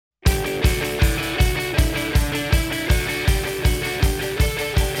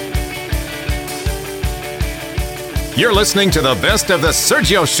You're listening to the best of the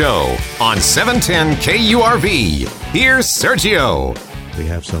Sergio Show on 710 KURV. Here's Sergio. We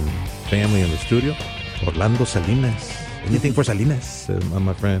have some family in the studio. Orlando Salinas. Anything for Salinas,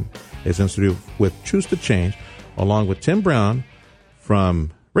 my friend, is in the studio with Choose to Change, along with Tim Brown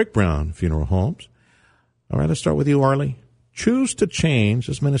from Rick Brown Funeral Homes. All right, let's start with you, Arlie. Choose to Change,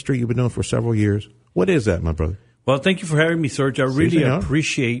 this ministry you've been doing for several years. What is that, my brother? Well, thank you for having me, Serge. I really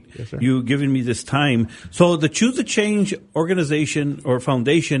appreciate you giving me this time. So the Choose to Change organization or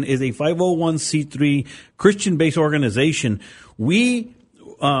foundation is a 501c3 Christian-based organization. We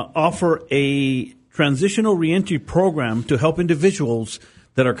offer a transitional reentry program to help individuals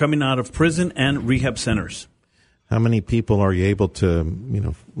that are coming out of prison and rehab centers. How many people are you able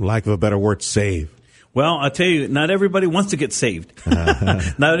to, lack of a better word, save? Well, I'll tell you, not everybody wants to get saved.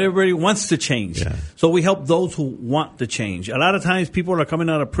 Not everybody wants to change. Yeah. So we help those who want to change. A lot of times people are coming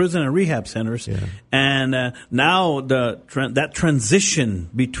out of prison and rehab centers, and now that transition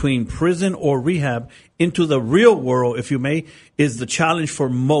between prison or rehab into the real world, if you may, is the challenge for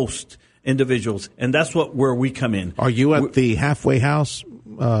most individuals, and that's where we come in. Are you at the halfway house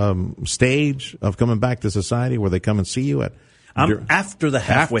stage of coming back to society where they come and see you at? I'm after the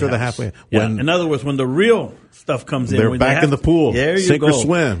halfway house. After the halfway. Yeah. In other words, when the real stuff comes in. They're back in the pool. There you sink go. or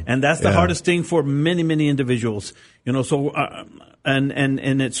swim. And that's the hardest thing for many, many individuals. So, so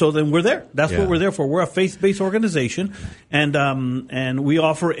then we're there. That's what we're there for. We're a faith-based organization, and we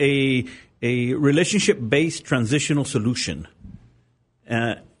offer a relationship-based transitional solution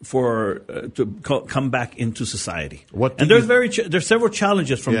to come back into society. There's several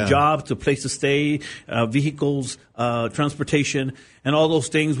challenges from jobs to place to stay, vehicles, transportation, and all those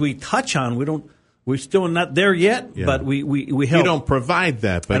things we touch on. We're still not there yet, but we help. You don't provide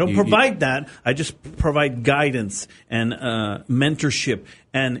that. But I don't provide that. I just provide guidance and mentorship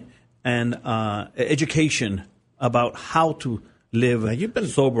and education about how to live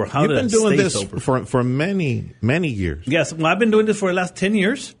sober. You've been doing this for many, many years. Yes, well, I've been doing this for the last 10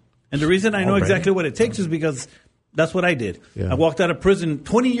 years. And the reason I know exactly what it takes is because that's what I did. Yeah. I walked out of prison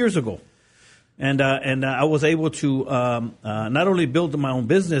 20 years ago. And I was able to not only build my own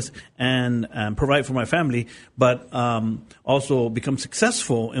business and provide for my family, but also become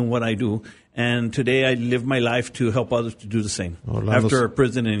successful in what I do. And today I live my life to help others to do the same after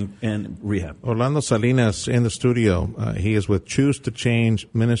prison and rehab. Orlando Salinas in the studio. He is with Choose to Change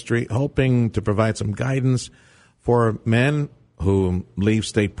Ministry, hoping to provide some guidance for men who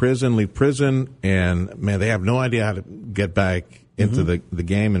leave prison, and, man, they have no idea how to get back into the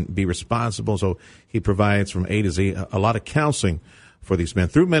game and be responsible. So he provides from A to Z a lot of counseling for these men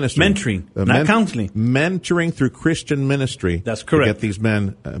through ministry. Mentoring, not counseling. Mentoring through Christian ministry. That's correct. To get these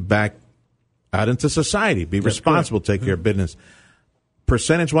men back out into society, be responsible, take care of business.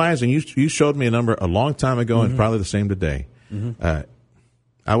 Percentage-wise, and you showed me a number a long time ago, and probably the same today.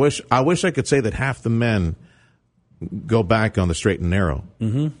 I wish I could say that half the men go back on the straight and narrow.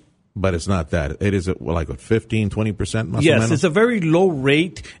 But it's not that. It is 15, 20%? Yes, it's a very low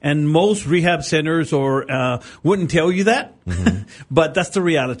rate, and most rehab centers wouldn't tell you that, but that's the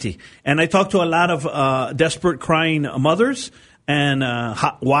reality. And I talk to a lot of desperate, crying mothers and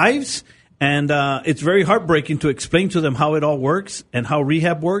wives, and it's very heartbreaking to explain to them how it all works and how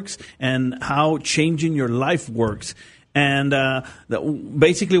rehab works and how changing your life works. And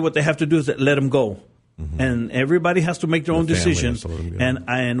basically what they have to do is let them go. And everybody has to make their own decision.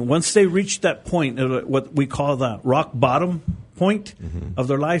 And once they reach that point, what we call the rock bottom point of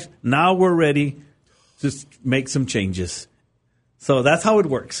their life, now we're ready to make some changes. So that's how it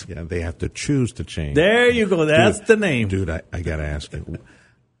works. Yeah, they have to choose to change. There you go. That's the name. Dude, I got to ask you.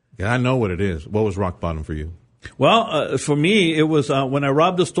 I know what it is. What was rock bottom for you? Well, for me, it was when I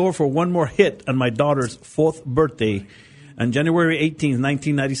robbed the store for one more hit on my daughter's 4th birthday. On January 18th,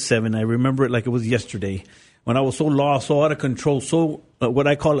 1997, I remember it like it was yesterday, when I was so lost, so out of control, so what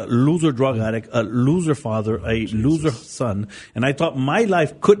I call a loser drug addict, a loser father, a loser son, and I thought my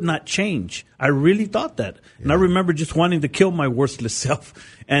life could not change. I really thought that. Yeah. And I remember just wanting to kill my worthless self.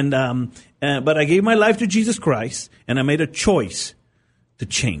 But I gave my life to Jesus Christ, and I made a choice to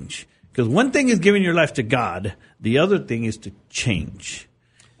change. Because one thing is giving your life to God, the other thing is to change.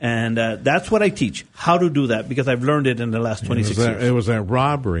 And that's what I teach, how to do that, because I've learned it in the last 26 years. It was that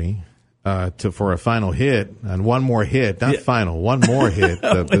robbery for a final hit, and one more hit, not final, one more hit.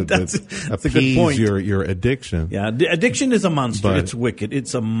 That's a good point. Your addiction. Yeah, addiction is a monster. But it's wicked.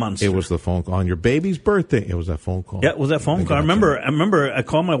 It's a monster. It was the phone call on your baby's birthday. It was that phone call. Yeah, it was that phone call. I remember I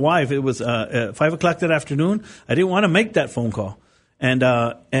called my wife. It was 5 o'clock that afternoon. I didn't want to make that phone call. And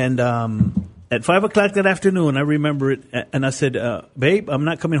At 5 o'clock that afternoon, I remember it, and I said, babe, I'm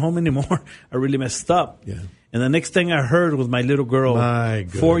not coming home anymore. I really messed up. Yeah. And the next thing I heard was my little girl,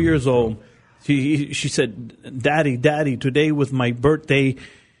 4 years old. She said, Daddy, today was my birthday,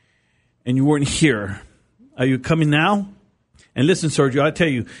 and you weren't here. Are you coming now? And listen, Sergio, I tell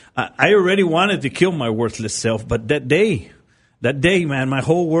you, I already wanted to kill my worthless self, but that day, man, my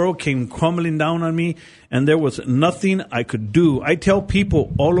whole world came crumbling down on me, and there was nothing I could do. I tell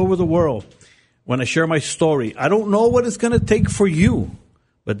people all over the world, when I share my story, I don't know what it's going to take for you,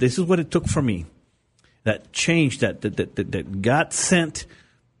 but this is what it took for me. That change, that God-sent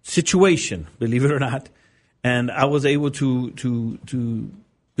situation, believe it or not, and I was able to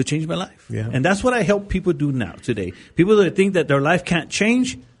change my life. Yeah. And that's what I help people do now, today. People that think that their life can't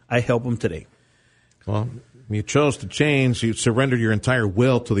change, I help them today. Well, you chose to change. You surrendered your entire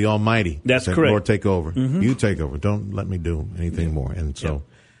will to the Almighty. That's said, correct. Lord, take over. Mm-hmm. You take over. Don't let me do anything more. And so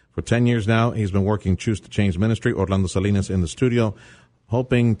for 10 years now, he's been working Choose to Change Ministry. Orlando Salinas in the studio,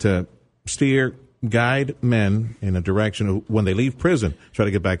 hoping to steer, guide men in a direction of, when they leave prison, try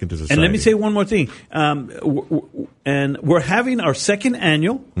to get back into society. And let me say one more thing. And we're having our second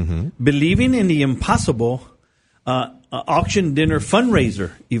annual Believing in the Impossible auction dinner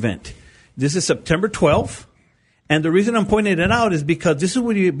fundraiser event. This is September 12th. And the reason I'm pointing it out is because this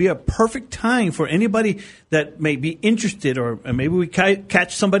would be a perfect time for anybody that may be interested, or maybe we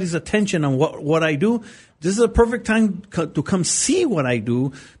catch somebody's attention on what I do. This is a perfect time to come see what I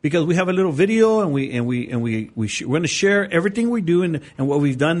do, because we have a little video, and we're going to share everything we do and what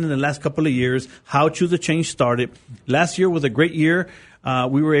we've done in the last couple of years, how Choose to Change started. Last year was a great year.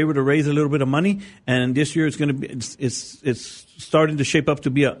 We were able to raise a little bit of money, and this year it's starting to shape up to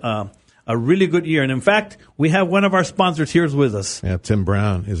be a really good year. And in fact, we have one of our sponsors here with us. Yeah, Tim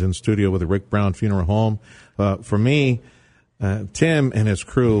Brown is in studio with the Rick Brown Funeral Home. For me, Tim and his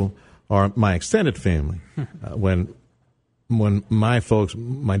crew are my extended family. When my folks,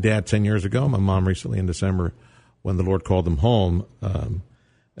 my dad 10 years ago, my mom recently in December, when the Lord called them home,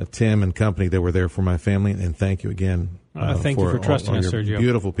 Tim and company, they were there for my family. And thank you again. Thank you for trusting us, Sergio.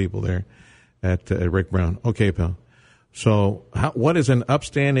 Beautiful people there at Rick Brown. Okay, pal. So what is an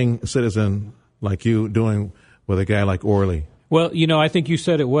upstanding citizen like you doing with a guy like Orly? Well, I think you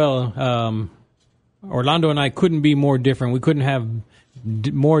said it well. Orlando and I couldn't be more different. We couldn't have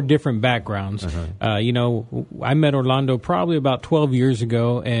more different backgrounds. I met Orlando probably about 12 years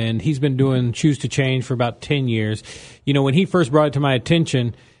ago, and he's been doing Choose to Change for about 10 years. When he first brought it to my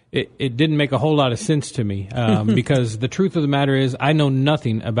attention, it didn't make a whole lot of sense to me because the truth of the matter is I know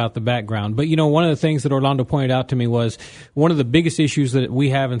nothing about the background. But, one of the things that Orlando pointed out to me was one of the biggest issues that we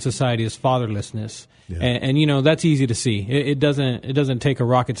have in society is fatherlessness. Yeah. And that's easy to see. It doesn't take a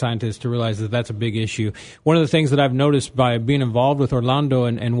rocket scientist to realize that that's a big issue. One of the things that I've noticed by being involved with Orlando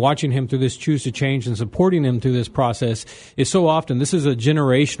and watching him through this Choose to Change and supporting him through this process is so often this is a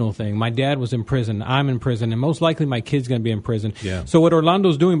generational thing. My dad was in prison. I'm in prison. And most likely my kid's going to be in prison. Yeah. So what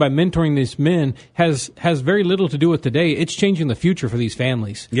Orlando's doing by mentoring these men has very little to do with today. It's changing the future for these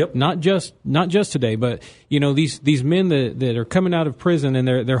families. Yep. Not just today, but these men that are coming out of prison and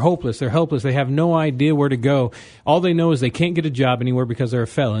they're hopeless, they're helpless, they have no idea where to go. All they know is they can't get a job anywhere because they're a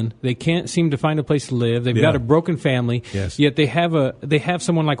felon. They can't seem to find a place to live. They've got a broken family. Yes. Yet they have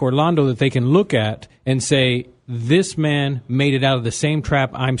someone like Orlando that they can look at and say, this man made it out of the same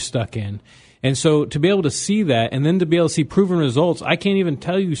trap I'm stuck in. And so to be able to see that and then to be able to see proven results, I can't even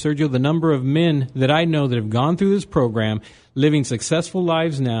tell you, Sergio, the number of men that I know that have gone through this program, living successful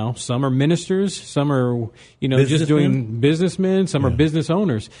lives now. Some are ministers, some are, just doing businessmen, some are business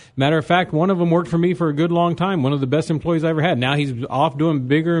owners. Matter of fact, one of them worked for me for a good long time, one of the best employees I ever had. Now he's off doing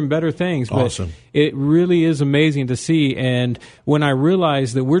bigger and better things. But awesome. It really is amazing to see. And when I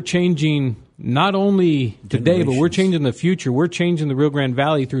realized that we're changing not only today, but we're changing the future. We're changing the Rio Grande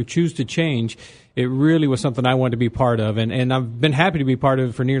Valley through Choose to Change. It really was something I wanted to be part of, and I've been happy to be part of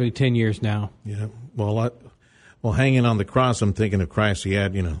it for nearly 10 years now. Yeah. Well, hanging on the cross, I'm thinking of Christ. He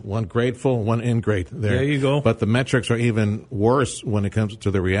had, one grateful, one ingrate there. There you go. But the metrics are even worse when it comes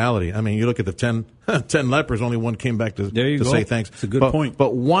to the reality. I mean, you look at the 10 lepers, only one came back to say thanks. It's a good point.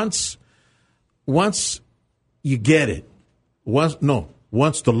 But once you get it, once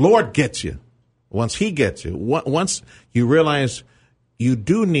the Lord gets you, once He gets you, once you realize you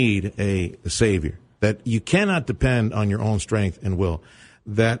do need a Savior, that you cannot depend on your own strength and will,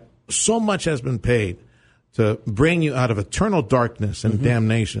 that so much has been paid to bring you out of eternal darkness and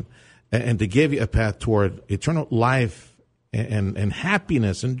damnation and to give you a path toward eternal life and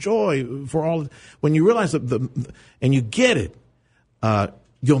happiness and joy for all. When you realize and you get it,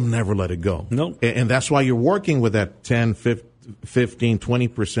 you'll never let it go. Nope. And that's why you're working with that 10, 15,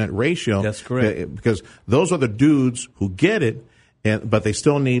 20% ratio. That's correct. Because those are the dudes who get it, but they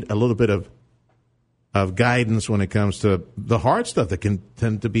still need a little bit of guidance when it comes to the hard stuff that can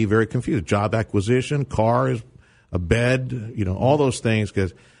tend to be very confused. Job acquisition, cars, a bed, all those things,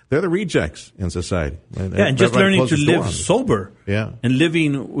 because they're the rejects in society. And just learning to live sober, and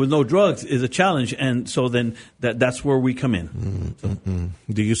living with no drugs is a challenge. And so then that's where we come in.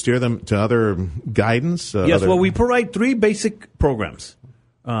 Do you steer them to other guidance? Yes, well, we provide 3 basic programs.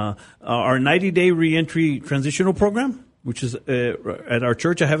 Our 90-day reentry transitional program, which is at our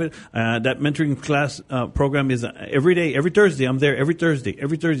church. I have it. That mentoring class program is every day, every Thursday. I'm there every Thursday,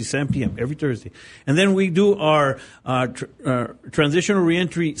 7 p.m., every Thursday. And then we do our transitional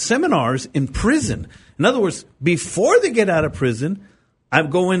reentry seminars in prison. In other words, before they get out of prison, I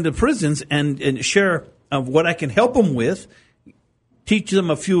go into prisons and share what I can help them with, teach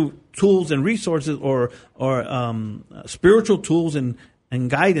them a few tools and resources or spiritual tools and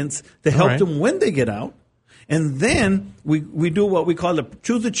guidance to help them when they get out. And then we do what we call the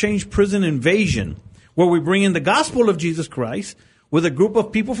Choose to Change Prison Invasion, where we bring in the gospel of Jesus Christ with a group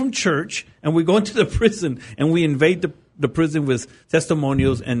of people from church, and we go into the prison and we invade the prison with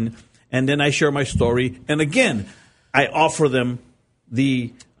testimonials, and then I share my story. And again, I offer them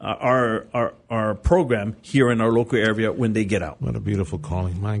our program here in our local area when they get out. What a beautiful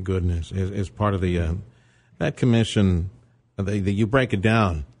calling! My goodness, is part of the that commission. You break it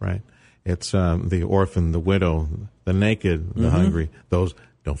down, right? It's the orphan, the widow, the naked, the hungry. Those,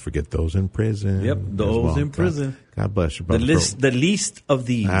 don't forget those in prison. Yep, those in prison. God bless you, brother. The least of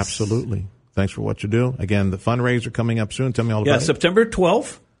these. Absolutely. Thanks for what you do. Again, the fundraiser coming up soon. Tell me all about it. Yeah, September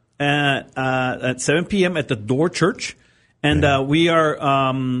 12th at 7 p.m. at the Door Church. And we are...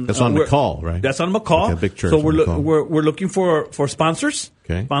 that's on McCall, right? That's on McCall. Okay, big church. So we're looking for sponsors.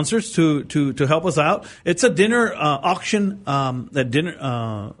 Okay. Sponsors to help us out. It's a dinner auction,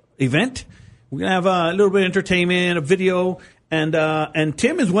 event. We're gonna have a little bit of entertainment, a video, and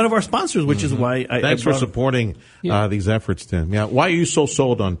Tim is one of our sponsors, which is why Thanks for supporting these efforts, Tim. Yeah, why are you so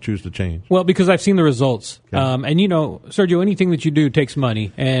sold on Choose to Change? Well, because I've seen the results, and Sergio, anything that you do takes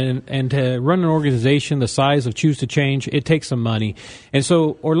money, and to run an organization the size of Choose to Change, it takes some money, and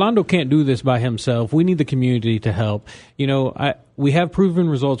so Orlando can't do this by himself. We need the community to help. We have proven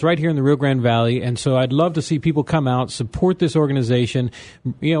results right here in the Rio Grande Valley, and so I'd love to see people come out, support this organization.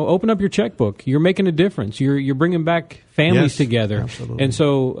 Open up your checkbook. You're making a difference. You're bringing back families together. Absolutely. And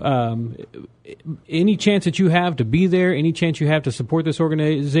so any chance that you have to be there, any chance you have to support this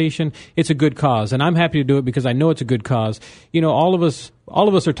organization, it's a good cause. And I'm happy to do it because I know it's a good cause. All of us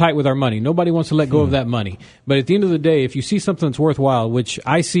are tight with our money. Nobody wants to let go of that money. But at the end of the day, if you see something that's worthwhile, which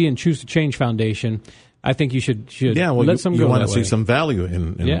I see in Choose to Change Foundation, I think you should let some go. You want to that see way. some value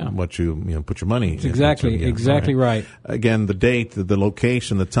in what you put your money That's exactly right. Again, the date, the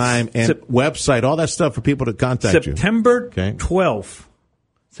location, the time, and website, all that stuff for people to contact you. September 12th.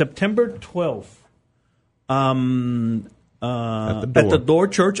 September 12th. At the Door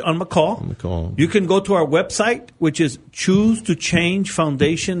Church on McCall. You can go to our website, which is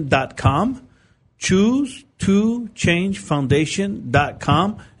choosetochangefoundation.com.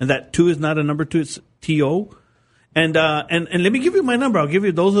 choosetochangefoundation.com, and that 2 is not a number 2, it's T-O. And let me give you my number. I'll give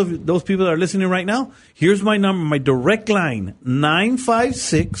you those people that are listening right now. Here's my number, my direct line,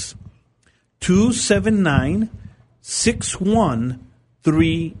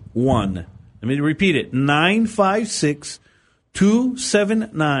 956-279-6131. Let me repeat it,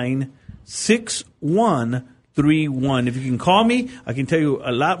 956-279-6131. If you can call me, I can tell you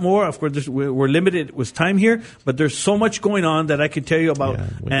a lot more. Of course, we're limited with time here, but there's so much going on that I can tell you about,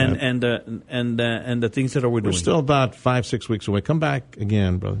 and the things that we're doing. We're still about 5-6 weeks away. Come back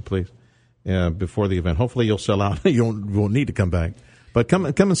again, brother, please, before the event. Hopefully, you'll sell out. You won't need to come back, but come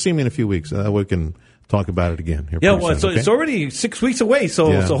and see me in a few weeks. We can talk about it again. Here soon, it's already 6 weeks away.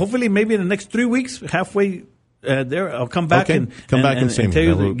 So hopefully, maybe in the next 3 weeks, halfway. I'll come back and see me. Tell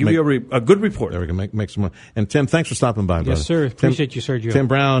you, give you a good report. There we go. Make some more. And Tim, thanks for stopping by, brother. Yes, sir. Appreciate you, Sergio. Tim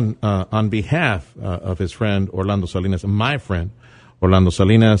Brown, on behalf of his friend Orlando Salinas, and my friend Orlando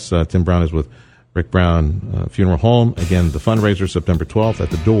Salinas, Tim Brown is with Rick Brown Funeral Home. Again, the fundraiser September 12th at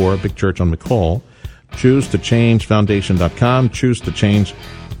the Door, Big Church on McCall. ChooseToChangeFoundation.com.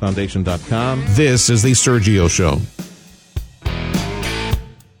 ChooseToChangeFoundation.com. This is the Sergio Show.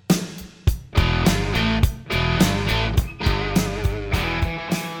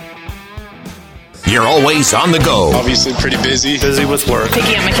 You're always on the go. Obviously pretty busy. Busy with work.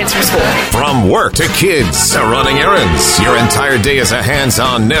 Picking up my kids from school. From work to kids to running errands, your entire day is a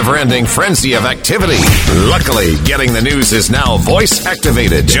hands-on, never-ending frenzy of activity. Luckily, getting the news is now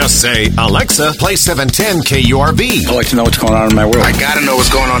voice-activated. Just say, Alexa, play 710 KURV. I like to know what's going on in my world. I gotta know what's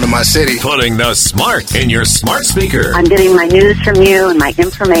going on in my city. Putting the smart in your smart speaker. I'm getting my news from you and my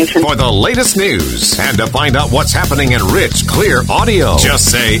information. For the latest news and to find out what's happening in rich, clear audio, just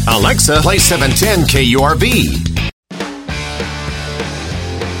say, Alexa, play 710 KURV.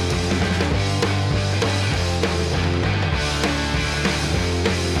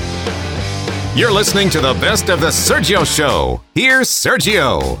 You're listening to the best of the Sergio Show. Here's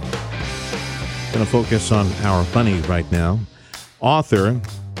Sergio. Going to focus on our money right now. Author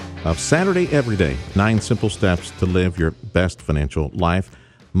of Saturday Everyday, 9 Simple Steps to Live Your Best Financial Life,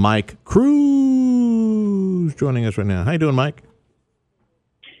 Mike Cruz, joining us right now. How you doing, Mike?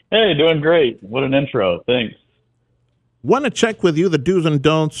 Hey, doing great. What an intro. Thanks. Want to check with you the do's and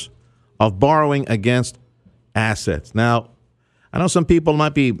don'ts of borrowing against assets. Now, I know some people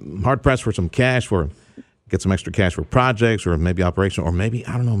might be hard-pressed for some cash, get some extra cash for projects or maybe operation, or maybe,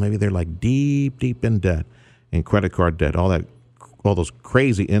 I don't know, maybe they're like deep in debt, in credit card debt, all those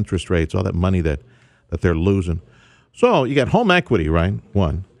crazy interest rates, all that money that they're losing. So you got home equity, right?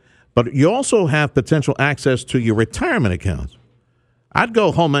 One. But you also have potential access to your retirement accounts. I'd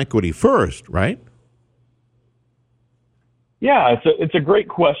go home equity first, right? Yeah, it's a great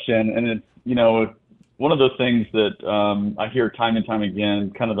question, and it's one of those things that I hear time and time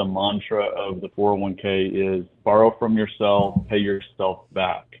again. Kind of the mantra of the 401k is borrow from yourself, pay yourself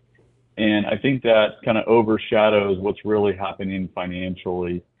back, and I think that kind of overshadows what's really happening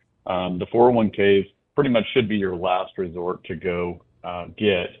financially. The 401ks pretty much should be your last resort to go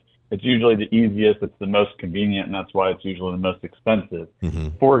get. It's usually the easiest, it's the most convenient, and that's why it's usually the most expensive. Mm-hmm.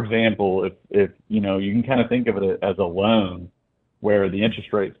 For example, if you can kind of think of it as a loan where the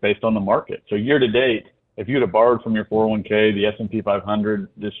interest rate's based on the market. So year to date, if you'd have borrowed from your 401k, the S&P 500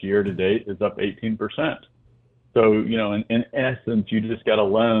 this year to date is up 18%. So, in essence, you just got a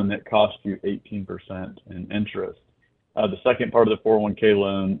loan that cost you 18% in interest. The second part of the 401k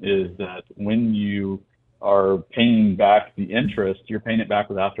loan is that when you are paying back the interest, you're paying it back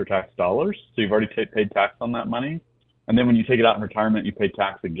with after-tax dollars. So you've already paid tax on that money. And then when you take it out in retirement, you pay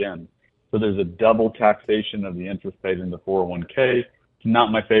tax again. So there's a double taxation of the interest paid in the 401k. It's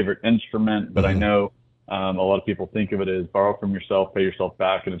not my favorite instrument, but I know a lot of people think of it as borrow from yourself, pay yourself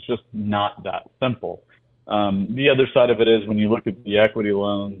back, and it's just not that simple. The other side of it is when you look at the equity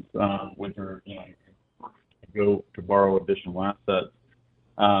loans, when you're go to borrow additional assets,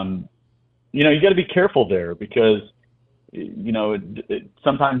 you got to be careful there because,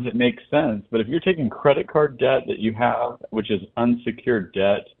 sometimes it makes sense. But if you're taking credit card debt that you have, which is unsecured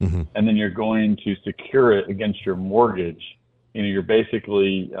debt, and then you're going to secure it against your mortgage, you're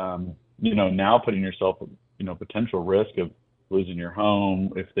basically, now putting yourself, potential risk of losing your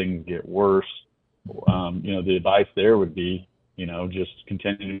home if things get worse. The advice there would be, just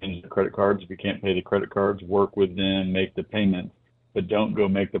continue to use the credit cards. If you can't pay the credit cards, work with them, make the payments. But don't go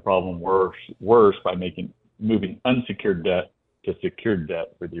make the problem worse by moving unsecured debt to secured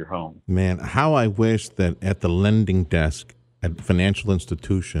debt with your home. Man, how I wish that at the lending desk at financial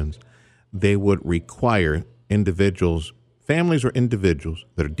institutions, they would require individuals, families or individuals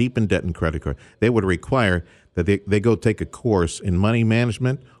that are deep in debt and credit card, they would require that they go take a course in money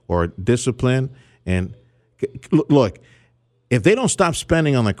management or discipline. And look, if they don't stop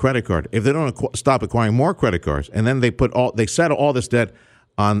spending on the credit card, if they don't stop acquiring more credit cards, and then they settle all this debt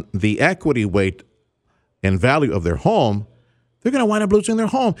on the equity weight and value of their home, they're going to wind up losing their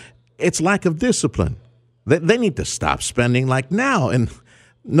home. It's lack of discipline. They need to stop spending like now, and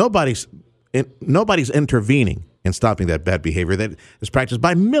nobody's intervening in stopping that bad behavior that is practiced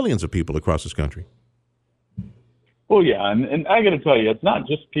by millions of people across this country. Well, yeah, and I got to tell you, it's not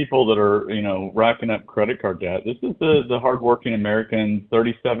just people that are, racking up credit card debt. This is the hardworking Americans.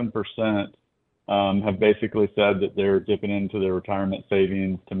 37% have basically said that they're dipping into their retirement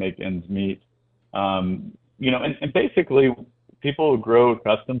savings to make ends meet. And basically, people grow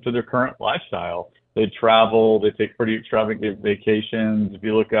accustomed to their current lifestyle. They travel, they take pretty extravagant vacations. If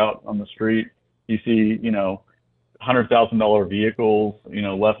you look out on the street, you see, $100,000 vehicles,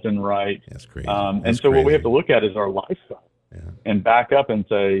 left and right. That's crazy. And so what we have to look at is our lifestyle and back up and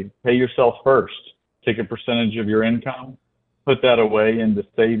say, pay yourself first. Take a percentage of your income, put that away into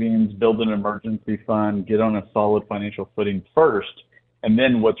savings, build an emergency fund, get on a solid financial footing first. And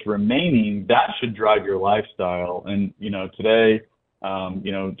then what's remaining, that should drive your lifestyle. And, today,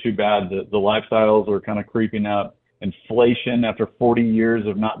 too bad the lifestyles are kind of creeping up. inflation after 40 years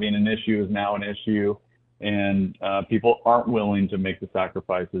of not being an issue is now an issue. And people aren't willing to make the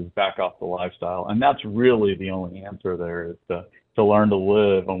sacrifices, back off the lifestyle. And that's really the only answer there, is to learn to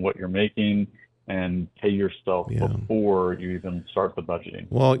live on what you're making and pay yourself before you even start the budgeting.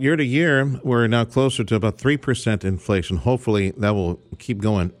 Well, year to year, we're now closer to about 3% inflation. Hopefully that will keep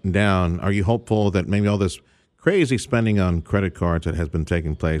going down. Are you hopeful that maybe all this crazy spending on credit cards that has been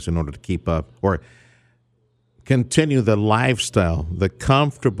taking place in order to keep up or continue the lifestyle, the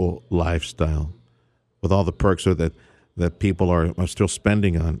comfortable lifestyle, with all the perks that people are still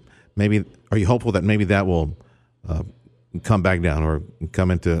spending on, maybe, are you hopeful that maybe that will come back down or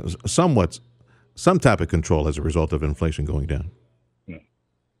come into some type of control as a result of inflation going down?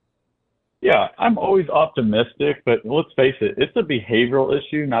 Yeah, I'm always optimistic, but let's face it, it's a behavioral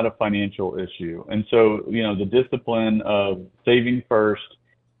issue, not a financial issue. And so, the discipline of saving first,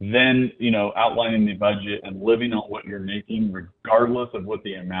 then, outlining the budget and living on what you're making, regardless of what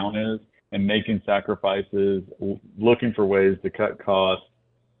the amount is, and making sacrifices, looking for ways to cut costs,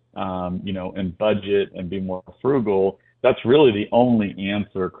 and budget and be more frugal. That's really the only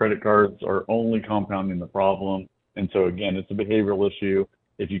answer. Credit cards are only compounding the problem. And so again, it's a behavioral issue.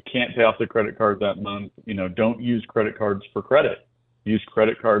 If you can't pay off the credit card that month, don't use credit cards for credit. Use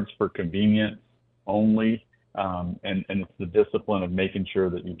credit cards for convenience only. And it's the discipline of making sure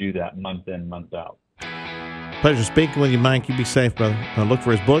that you do that month in, month out. Pleasure speaking with you, Mike. You be safe, brother. Look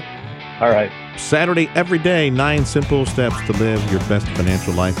for his book. All right. Saturday, every day, 9 simple steps to live your best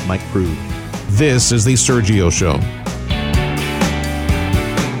financial life. Mike Prude. This is the Sergio Show.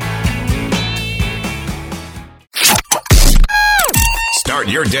 Start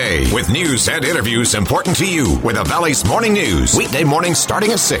your day with news and interviews important to you with the Valley's Morning News. Weekday mornings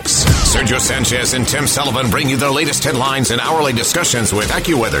starting at 6. Sergio Sanchez and Tim Sullivan bring you the latest headlines and hourly discussions with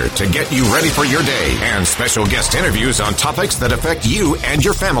AccuWeather to get you ready for your day. And special guest interviews on topics that affect you and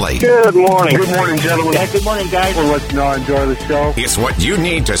your family. Good morning. Good morning, gentlemen. Yeah, good morning, guys. We'll let you know I enjoy the show. It's what you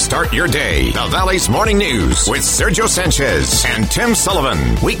need to start your day. The Valley's Morning News with Sergio Sanchez and Tim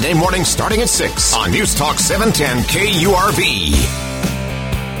Sullivan. Weekday mornings starting at 6 on News Talk 710 KURV.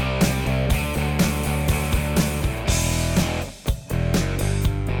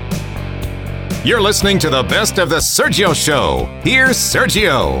 You're listening to the best of the Sergio Show. Here's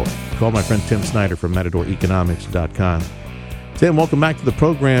Sergio. Call my friend Tim Snyder from MatadorEconomics.com. Tim, welcome back to the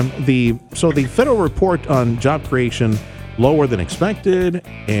program. The federal report on job creation lower than expected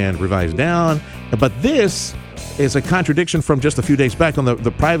and revised down. But this is a contradiction from just a few days back on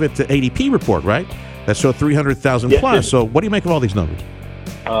the private ADP report, right? That showed 300,000 plus. Yes. So what do you make of all these numbers?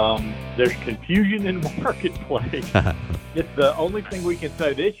 There's confusion in the marketplace. It's the only thing we can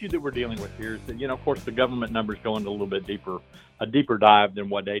say. The issue that we're dealing with here is that, of course, the government numbers go into a little bit deeper dive than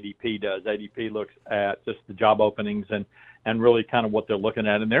what ADP does. ADP looks at just the job openings and really kind of what they're looking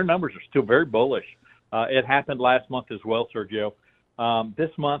at, and their numbers are still very bullish. It happened last month as well, Sergio.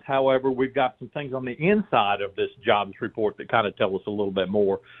 This month, however, we've got some things on the inside of this jobs report that kind of tell us a little bit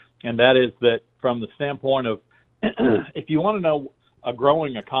more, and that is that from the standpoint of if you want to know a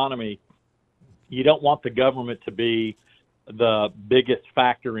growing economy, you don't want the government to be the biggest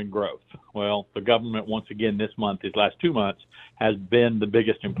factor in growth. Well, the government, once again, this month, these last 2 months, has been the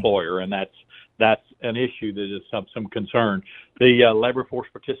biggest employer, and that's an issue that is some concern. The labor force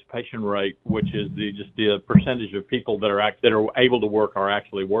participation rate, which is the percentage of people that are able to work are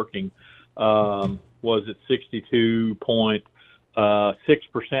actually working, was at 62.6%.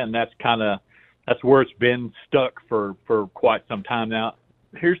 And that's where it's been stuck for quite some time now.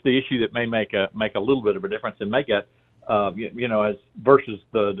 Here's the issue that may make a little bit of a difference and make it, as versus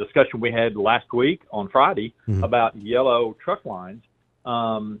the discussion we had last week on Friday about yellow truck lines.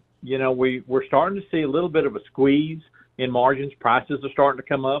 We're starting to see a little bit of a squeeze in margins. Prices are starting to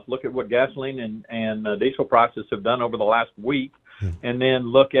come up. Look at what gasoline and diesel prices have done over the last week, and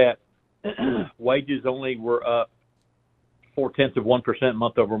then look at wages only were up 0.4%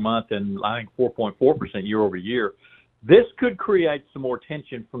 month over month, and I think 4.4% year over year. This could create some more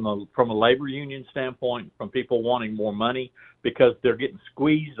tension from a labor union standpoint, from people wanting more money because they're getting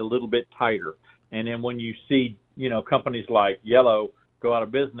squeezed a little bit tighter. And then when you see, companies like Yellow go out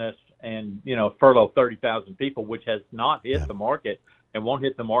of business and, furlough 30,000 people, which has not hit the market and won't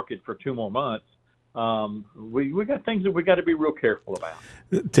hit the market for 2 more months, we got things that we got to be real careful about.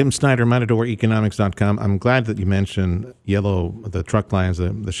 Tim Snyder, MatadorEconomics.com. I'm glad that you mentioned Yellow, the truck lines,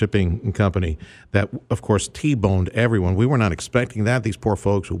 the shipping company that, of course, T-boned everyone. We were not expecting that. These poor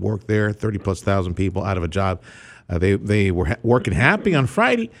folks who worked there, 30,000+ people out of a job, they were working happy on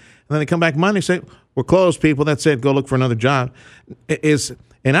Friday, and then they come back Monday and say, we're closed, people. That's it. Go look for another job.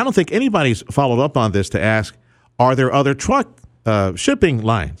 And I don't think anybody's followed up on this to ask, are there other truck shipping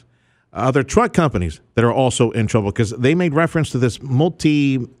lines, other truck companies that are also in trouble? Because they made reference to this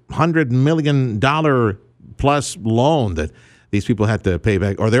multi-$100 million plus loan that these people had to pay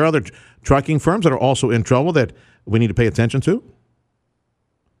back. Are there other trucking firms that are also in trouble that we need to pay attention to?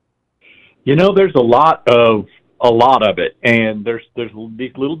 There's a lot of it, and there's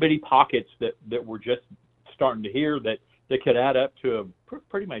these little bitty pockets that we're just starting to hear that could add up to a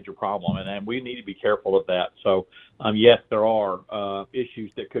pretty major problem, and we need to be careful of that. So, yes, there are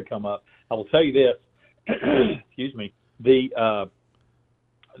issues that could come up. I will tell you this, excuse me, when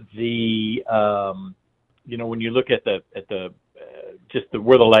you look at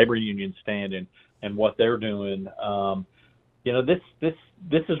where the labor unions stand and what they're doing, this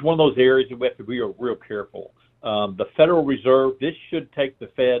is one of those areas that we have to be real careful. The Federal Reserve, this should take the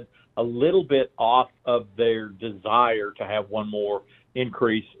Fed a little bit off of their desire to have one more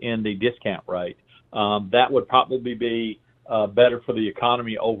increase in the discount rate. That would probably be better for the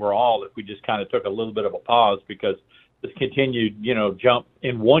economy overall if we just kind of took a little bit of a pause, because this continued, jump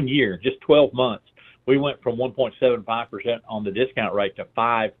in 1 year, just 12 months. We went from 1.75% on the discount rate to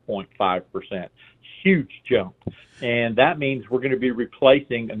 5.5%. Huge jump. And that means we're going to be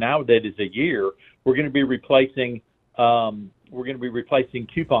replacing, now that is a year, we're going to be replacing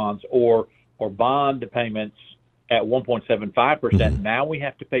coupons or bond payments at 1.75%. Mm-hmm. Now we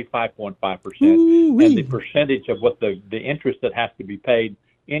have to pay 5.5%. And the percentage of what the interest that has to be paid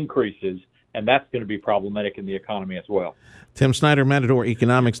increases, and that's going to be problematic in the economy as well. Tim Snyder,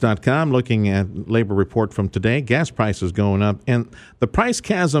 MatadorEconomics.com, looking at labor report from today. Gas prices going up, and the price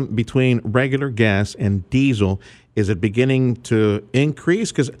chasm between regular gas and diesel, is it beginning to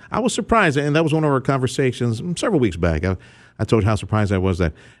increase? Because I was surprised, and that was one of our conversations several weeks back. I told you how surprised I was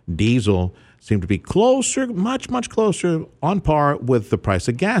that diesel seemed to be closer, much, much closer, on par with the price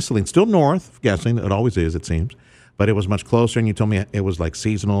of gasoline. Still north of gasoline, it always is, it seems. But it was much closer, and you told me it was like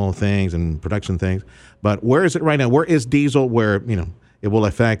seasonal things and production things. But where is it right now? Where is diesel where, it will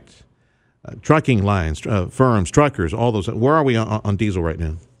affect trucking lines, firms, truckers, all those? Where are we on diesel right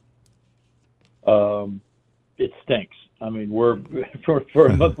now? It stinks. I mean, we're, for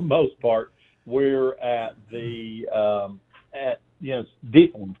the most part, we're at diesel,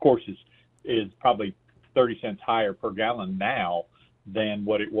 of course, is probably 30 cents higher per gallon now than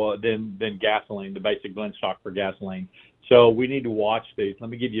what it was than gasoline, the basic blend stock for gasoline. So we need to watch these.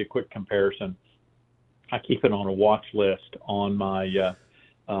 Let me give you a quick comparison. I keep it on a watch list on my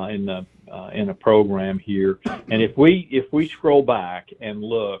in a program here, and if we scroll back and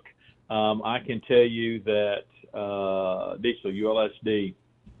look, I can tell you that diesel ULSD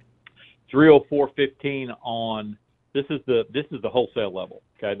 304.15 on this is the wholesale level.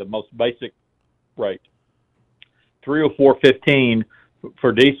 Okay, the most basic rate. 304.15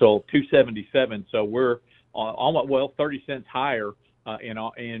 for diesel, 277. So we're almost 30 cents higher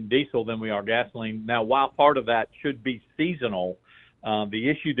in diesel than we are gasoline. Now, while part of that should be seasonal, the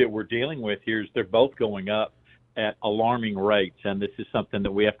issue that we're dealing with here is they're both going up at alarming rates, and this is something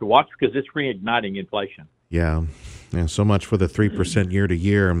that we have to watch because it's reigniting inflation. Yeah, so much for the 3% year to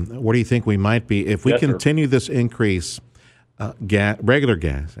year. What do you think we might be if we continue this increase? Regular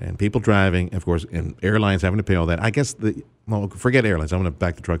gas and people driving, of course, and airlines having to pay all that. I guess forget airlines. I'm going to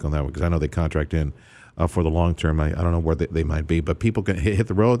back the truck on that one because I know they contract in for the long term. I don't know where they might be, but people can hit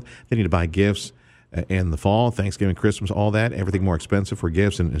the road. They need to buy gifts in the fall, Thanksgiving, Christmas, all that. Everything more expensive for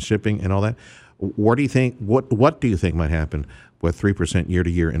gifts and shipping and all that. What do you think? What do you think might happen with 3% year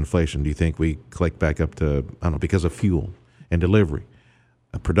to year inflation? Do you think we click back up to, I don't know, because of fuel and delivery,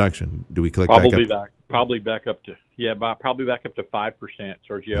 production? Do we click Probably back up to 5%,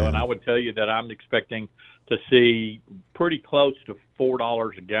 Sergio. Yeah. And I would tell you that I'm expecting to see pretty close to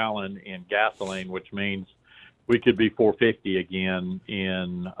 $4 a gallon in gasoline, which means we could be $4.50 again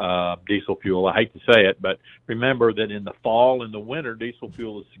in diesel fuel. I hate to say it, but remember that in the fall and the winter, diesel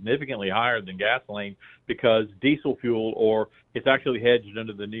fuel is significantly higher than gasoline because diesel fuel, or it's actually hedged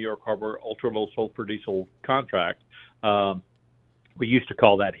under the New York Harbor ultra low sulfur diesel contract. We used to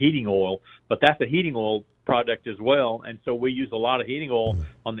call that heating oil, but that's a heating oil product as well. And so we use a lot of heating oil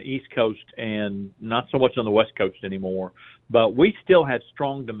on the East Coast and not so much on the West Coast anymore. But we still have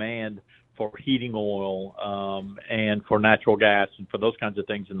strong demand for heating oil and for natural gas and for those kinds of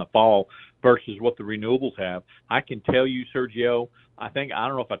things in the fall versus what the renewables have. I can tell you, Sergio, I don't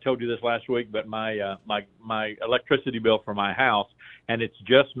know if I told you this last week, but my electricity bill for my house, and it's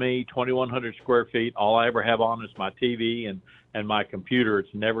just me, 2,100 square feet. All I ever have on is my TV and my computer.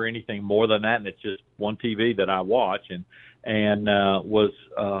 It's never anything more than that, and it's just one TV that I watch, and was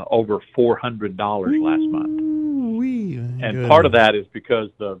over $400 last month. And part of that is because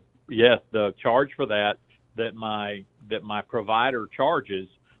the charge for that that my provider charges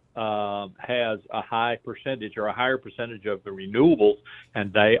has a high percentage or a higher percentage of the renewables,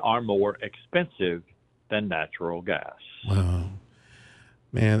 and they are more expensive than natural gas. Wow.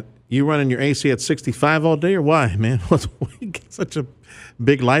 Man, you running your AC at 65 all day, or why, man? Why you get such a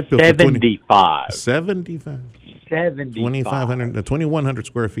big light bill? 75. 75. 75. 2,100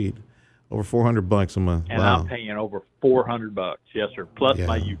 square feet, over $400 a month. And wow. I'm paying over $400. Yes, sir. Plus Yeah.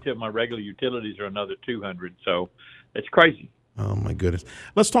 my regular utilities are another $200. So it's crazy. Oh, my goodness.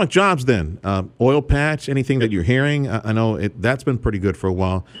 Let's talk jobs then. Oil patch, anything that you're hearing? I know that's been pretty good for a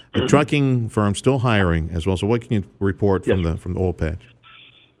while. The trucking firm still hiring as well. So what can you report from the oil patch?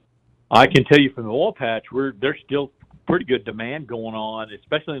 I can tell you from the oil patch, there's still pretty good demand going on,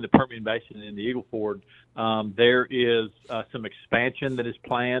 especially in the Permian Basin and in the Eagle Ford. There is some expansion that is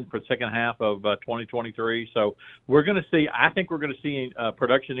planned for the second half of 2023. So I think we're going to see a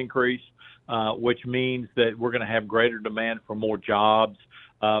production increase, which means that we're going to have greater demand for more jobs.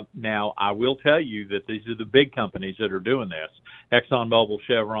 Now, I will tell you that these are the big companies that are doing this. ExxonMobil,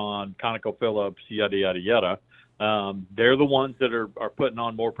 Chevron, ConocoPhillips, yada, yada, yada. They're the ones that are putting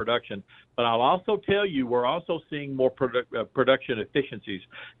on more production. But I'll also tell you, we're also seeing more production efficiencies.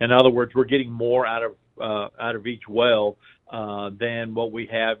 In other words, we're getting more out of each well than what we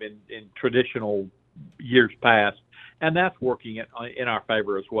have in traditional years past. And that's working in our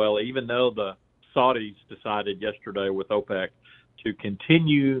favor as well, even though the Saudis decided yesterday with OPEC to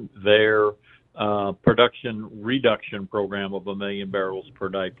continue their production reduction program of 1 million barrels per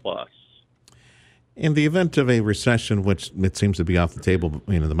day plus. In the event of a recession, which it seems to be off the table,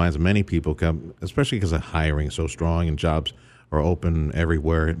 in the minds of many people, especially because the hiring is so strong and jobs are open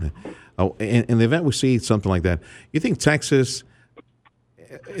everywhere. In the event we see something like that, you think Texas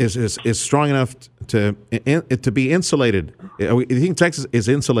is strong enough to be insulated? You think Texas is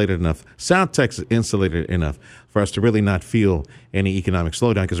insulated enough, South Texas insulated enough for us to really not feel any economic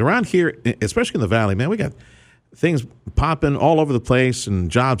slowdown? Because around here, especially in the Valley, man, we got things popping all over the place and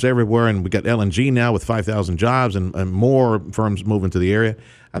jobs everywhere, and we got LNG now with 5,000 jobs and more firms moving to the area.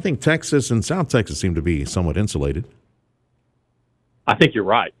 I think Texas and South Texas seem to be somewhat insulated. I think you're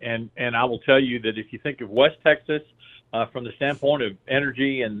right, and I will tell you that if you think of West Texas from the standpoint of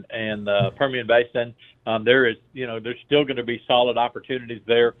energy and the Permian Basin, there's still going to be solid opportunities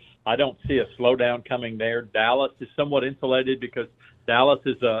there. I don't see a slowdown coming there. Dallas is somewhat insulated because Dallas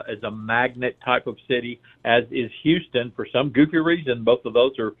is a magnet type of city, as is Houston for some goofy reason. Both of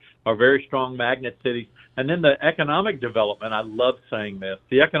those are very strong magnet cities. And then the economic development, I love saying this,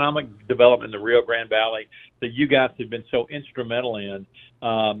 the economic development in the Rio Grande Valley that you guys have been so instrumental in,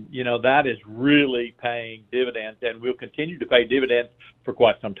 that is really paying dividends and will continue to pay dividends for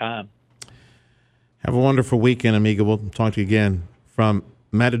quite some time. Have a wonderful weekend, amigo. We'll talk to you again. From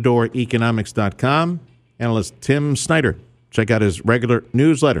MatadorEconomics.com, analyst Tim Snyder. Check out his regular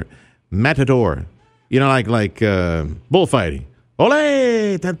newsletter, Matador. Like bullfighting.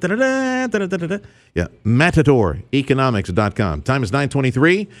 Ole! Yeah, MatadorEconomics.com. Time is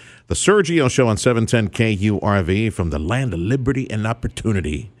 9:23. The Sergio Show on 710 KURV from the land of liberty and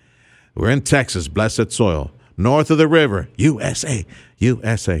opportunity. We're in Texas, blessed soil, north of the river, USA,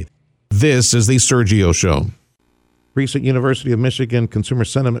 USA. This is the Sergio Show. Recent University of Michigan Consumer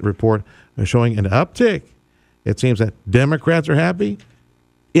Sentiment Report is showing an uptick. It seems that Democrats are happy.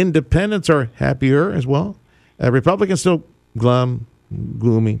 Independents are happier as well. Republicans still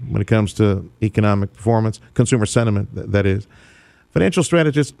gloomy when it comes to economic performance, consumer sentiment, that is. Financial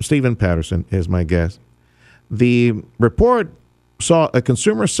strategist Stephen Patterson is my guest. The report saw a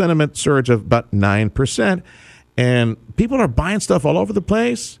consumer sentiment surge of about 9%, and people are buying stuff all over the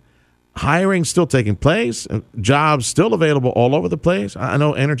place. Hiring still taking place. Jobs still available all over the place. I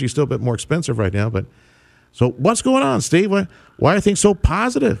know energy is still a bit more expensive right now, but so what's going on, Steve? Why are things so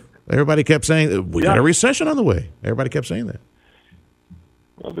positive? Everybody kept saying we got a recession on the way. Everybody kept saying that.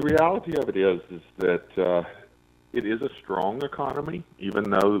 Well, the reality of it is that it is a strong economy, even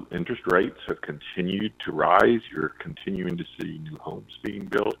though interest rates have continued to rise. You're continuing to see new homes being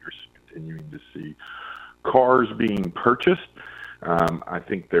built. You're continuing to see cars being purchased. I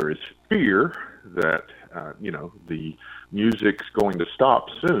think there is fear that the music's going to stop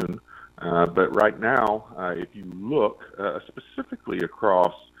soon. But right now, if you look specifically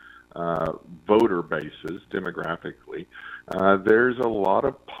across voter bases demographically, there's a lot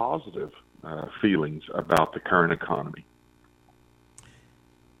of positive feelings about the current economy.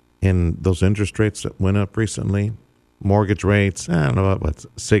 And those interest rates that went up recently, mortgage rates, I don't know, what,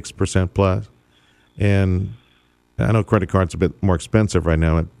 6% plus. And I know credit cards are a bit more expensive right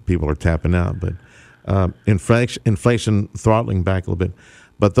now. People are tapping out, but inflation throttling back a little bit.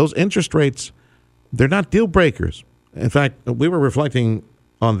 But those interest rates they're not deal breakers. In fact, we were reflecting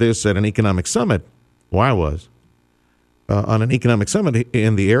on this at an economic summit, or I was, on an economic summit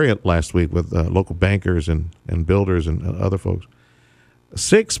in the area last week with local bankers and builders and other folks.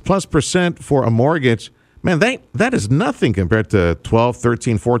 6+% for a mortgage, man, that is nothing compared to 12,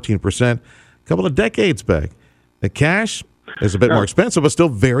 13, 14% a couple of decades back. The cash is a bit more expensive, but still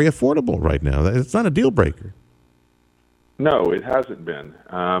very affordable right now. It's not a deal breaker. No, it hasn't been.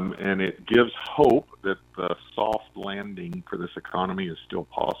 And it gives hope that the soft landing for this economy is still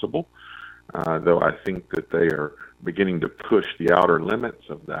possible, though I think that they are beginning to push the outer limits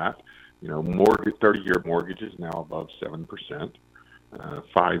of that. 30-year mortgages now above 7%.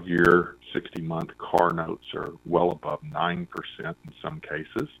 5-year, 60-month car notes are well above 9% in some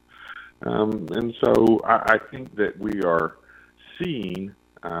cases. And so I think that we are seeing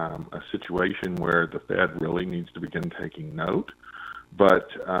a situation where the Fed really needs to begin taking note. But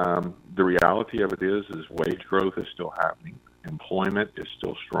the reality of it is wage growth is still happening. Employment is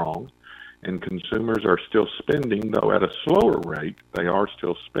still strong. And consumers are still spending, though at a slower rate, they are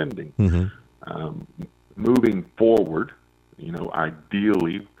still spending. Moving forward,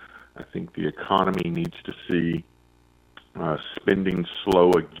 ideally, I think the economy needs to see spending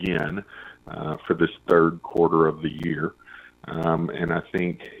slow again for this third quarter of the year. And I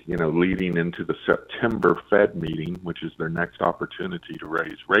think, leading into the September Fed meeting, which is their next opportunity to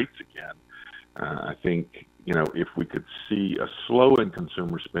raise rates again, I think, if we could see a slow in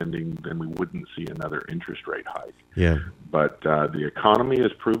consumer spending, then we wouldn't see another interest rate hike. Yeah. But the economy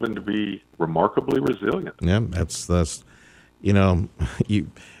has proven to be remarkably resilient. Yeah, that's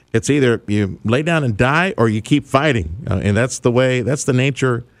it's either you lay down and die or you keep fighting. And that's the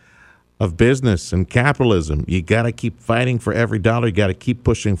nature of business and capitalism. You got to keep fighting for every dollar. You got to keep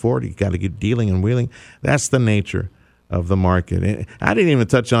pushing forward. You got to keep dealing and wheeling. That's the nature of the market. And I didn't even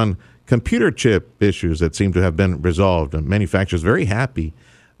touch on computer chip issues that seem to have been resolved. And manufacturers very happy.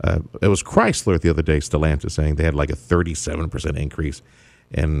 It was Chrysler the other day, Stellantis, saying they had like a 37% increase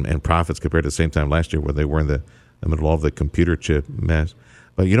in profits compared to the same time last year where they were in the middle of the computer chip mess.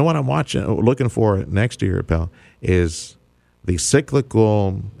 But you know what I'm looking for next year, pal, is the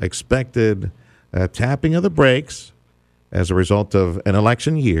cyclical expected tapping of the brakes as a result of an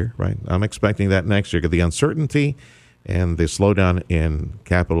election year, right? I'm expecting that next year, the uncertainty and the slowdown in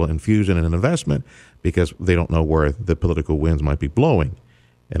capital infusion and investment because they don't know where the political winds might be blowing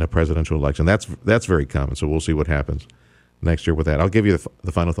in a presidential election. That's very common, so we'll see what happens next year with that. I'll give you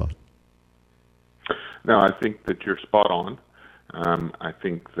the final thought. No, I think that you're spot on. I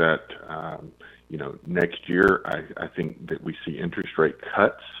think that, next year, I think that we see interest rate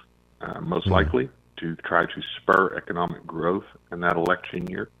cuts, most likely, to try to spur economic growth in that election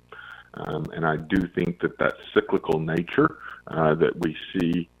year. And I do think that cyclical nature that we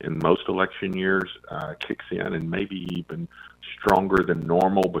see in most election years kicks in and maybe even stronger than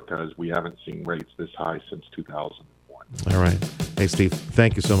normal because we haven't seen rates this high since 2001. All right. Hey, Steve,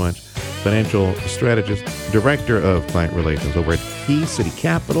 thank you so much. Financial strategist, director of client relations over at Key City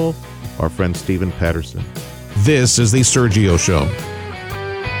Capital, our friend Stephen Patterson. This is the Sergio Show.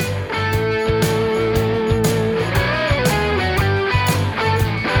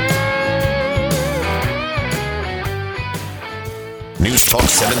 News Talk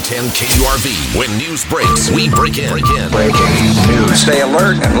 710 KURV. When news breaks, we break in. Breaking news. Stay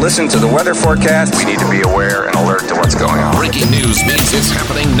alert and listen to the weather forecast. We need to be aware and alert to what's going on. Breaking news means it's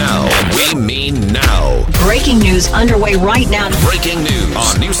happening now, and we mean now. Breaking news underway right now. Breaking news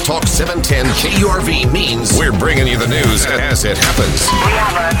on News Talk 710 KURV means we're bringing you the news as it happens. We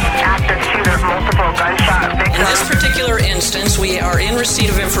have an active shooter, multiple gunshot victims. In this particular instance, we are in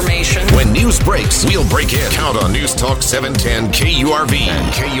receipt of information. When news breaks, we'll break in. Count on News Talk 710 KURV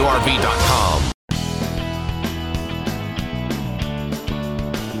and KURV.com.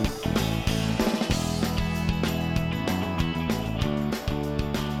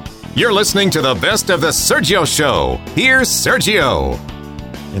 You're listening to the best of the Sergio Show. Here's Sergio.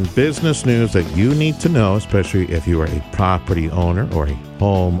 In business news that you need to know, especially if you are a property owner or a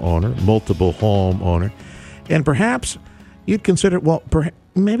home owner, multiple home owner, and perhaps you'd consider,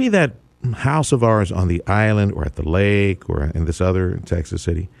 maybe that house of ours on the island or at the lake or in this other Texas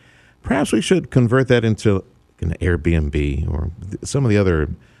city, perhaps we should convert that into an Airbnb or some of the other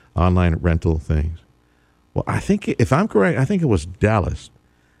online rental things. Well, I think, if I'm correct, I think it was Dallas,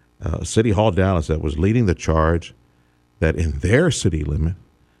 City Hall Dallas, that was leading the charge that in their city limit,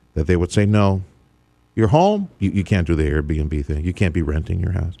 that they would say, no, your home, you can't do the Airbnb thing. You can't be renting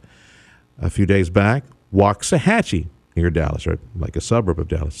your house. A few days back, Waxahachie, near Dallas, right, like a suburb of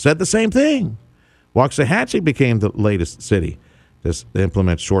Dallas, said the same thing. Waxahachie became the latest city this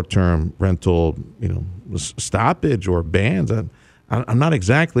implement short-term rental, stoppage or bans. I'm not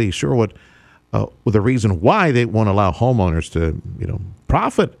exactly sure what the reason why they won't allow homeowners to,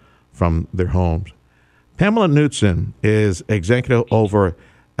 profit from their homes. Pamela Knutson is executive over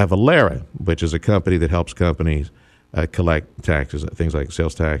Avalara, which is a company that helps companies collect taxes, things like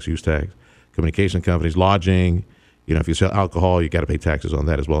sales tax, use tax, communication companies, lodging. If you sell alcohol, you got to pay taxes on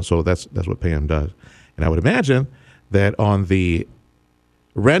that as well. So that's what Pam does. And I would imagine that on the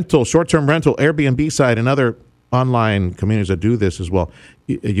short-term rental, Airbnb side and other online communities that do this as well,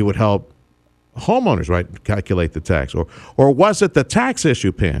 you would help homeowners, right, calculate the tax. Or was it the tax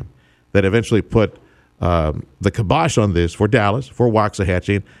issue, Pam, that eventually put the kibosh on this for Dallas, for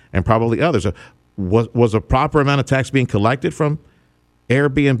Waxahachie, and probably others? Was a proper amount of tax being collected from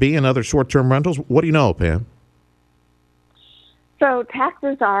Airbnb and other short-term rentals? What do you know, Pam? So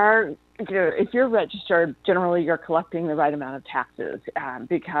taxes are, if you're registered, generally you're collecting the right amount of taxes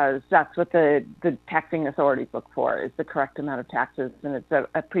because that's what the taxing authorities look for, is the correct amount of taxes, and it's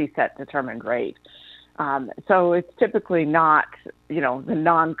a preset determined rate. So it's typically not, the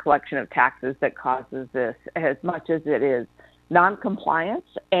non-collection of taxes that causes this as much as it is non-compliance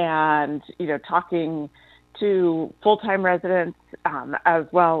and, talking to full-time residents as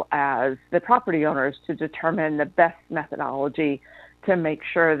well as the property owners to determine the best methodology to make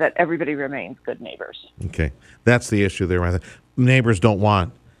sure that everybody remains good neighbors. Okay. That's the issue there. Right? Neighbors don't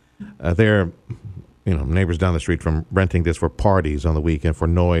want their neighbors down the street from renting this for parties on the weekend for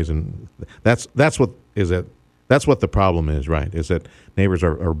noise, and that's what the problem is, right? Is that neighbors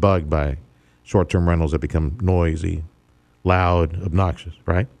are bugged by short-term rentals that become noisy, loud, obnoxious,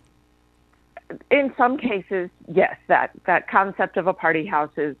 right? In some cases, yes, that concept of a party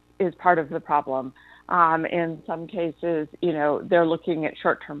house is part of the problem. In some cases, they're looking at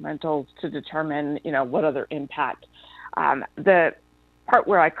short-term rentals to determine, what other impact. The part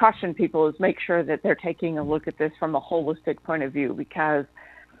where I caution people is make sure that they're taking a look at this from a holistic point of view because,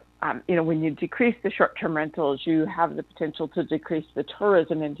 when you decrease the short-term rentals, you have the potential to decrease the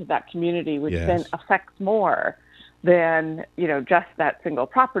tourism into that community, which then affects more than, just that single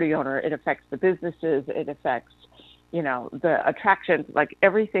property owner. It affects the businesses. It affects, the attractions, like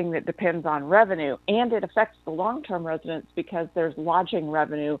everything that depends on revenue. And it affects the long-term residents because there's lodging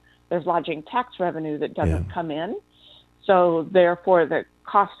revenue, there's lodging tax revenue that doesn't come in. So therefore, the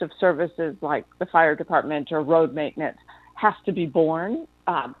cost of services like the fire department or road maintenance has to be borne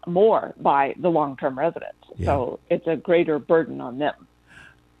more by the long-term residents. Yeah. So it's a greater burden on them.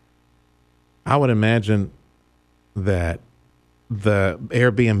 I would imagine that the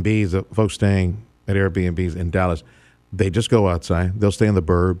Airbnbs, the folks staying at Airbnbs in Dallas, they just go outside. They'll stay in the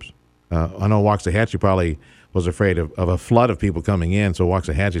burbs. I know Waxahachie probably was afraid of a flood of people coming in, so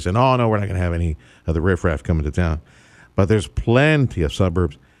Waxahachie said, oh, no, we're not going to have any of the riffraff coming to town. But there's plenty of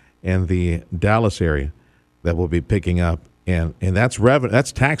suburbs in the Dallas area that will be picking up, and that's revenue.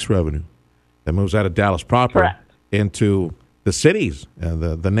 That's tax revenue that moves out of Dallas proper into the cities,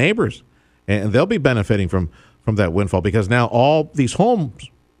 the neighbors, and they'll be benefiting from that windfall because now all these homes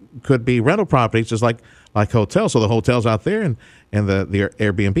could be rental properties, just like hotels. So the hotels out there and the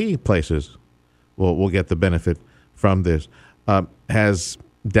Airbnb places will get the benefit from this. Has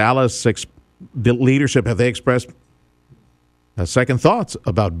Dallas the leadership, have they expressed second thoughts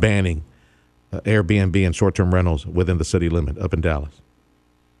about banning Airbnb and short-term rentals within the city limit up in Dallas?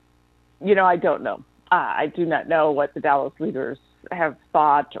 I don't know. I do not know what the Dallas leaders have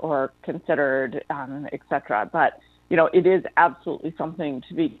thought or considered, et cetera. But, it is absolutely something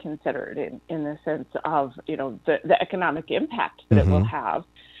to be considered in the sense of, the economic impact that it will have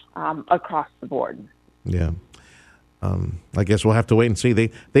across the board. Yeah. I guess we'll have to wait and see.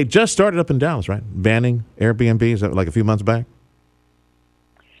 They just started up in Dallas, right? Banning Airbnb, is that like a few months back?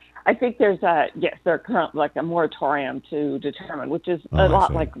 I think there's they're currently like a moratorium to determine, which is a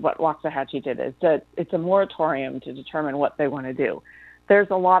lot like what Waxahachie did, is that it's a moratorium to determine what they want to do. There's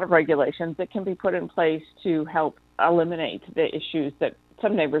a lot of regulations that can be put in place to help eliminate the issues that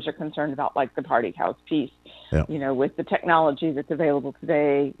some neighbors are concerned about, like the party house piece. Yeah. With the technology that's available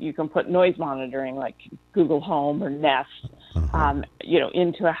today, you can put noise monitoring like Google Home or Nest,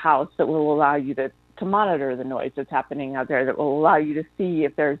 into a house that will allow you to monitor the noise that's happening out there, that will allow you to see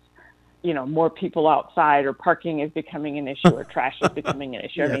if there's more people outside, or parking is becoming an issue, or trash is becoming an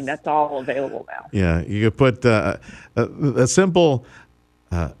issue. Yes. I mean, that's all available now. Yeah, you could put a simple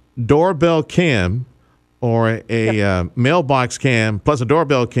doorbell cam or a mailbox cam plus a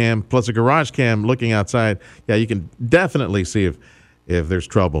doorbell cam plus a garage cam looking outside. Yeah, you can definitely see if there's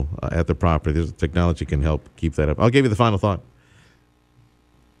trouble at the property. There's technology can help keep that up. I'll give you the final thought.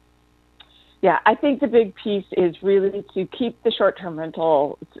 Yeah, I think the big piece is really to keep the short-term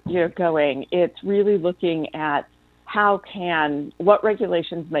rental, going. It's really looking at what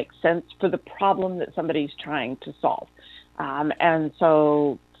regulations make sense for the problem that somebody's trying to solve. And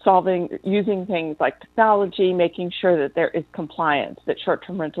so using things like technology, making sure that there is compliance, that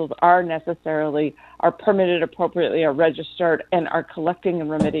short-term rentals are permitted appropriately, are registered, and are collecting and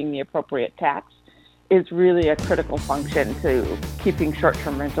remitting the appropriate tax is really a critical function to keeping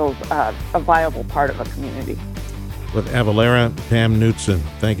short-term rentals a viable part of a community. With Avalara, Pam Knutson.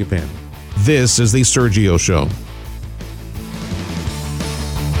 Thank you, Pam. This is the Sergio Show.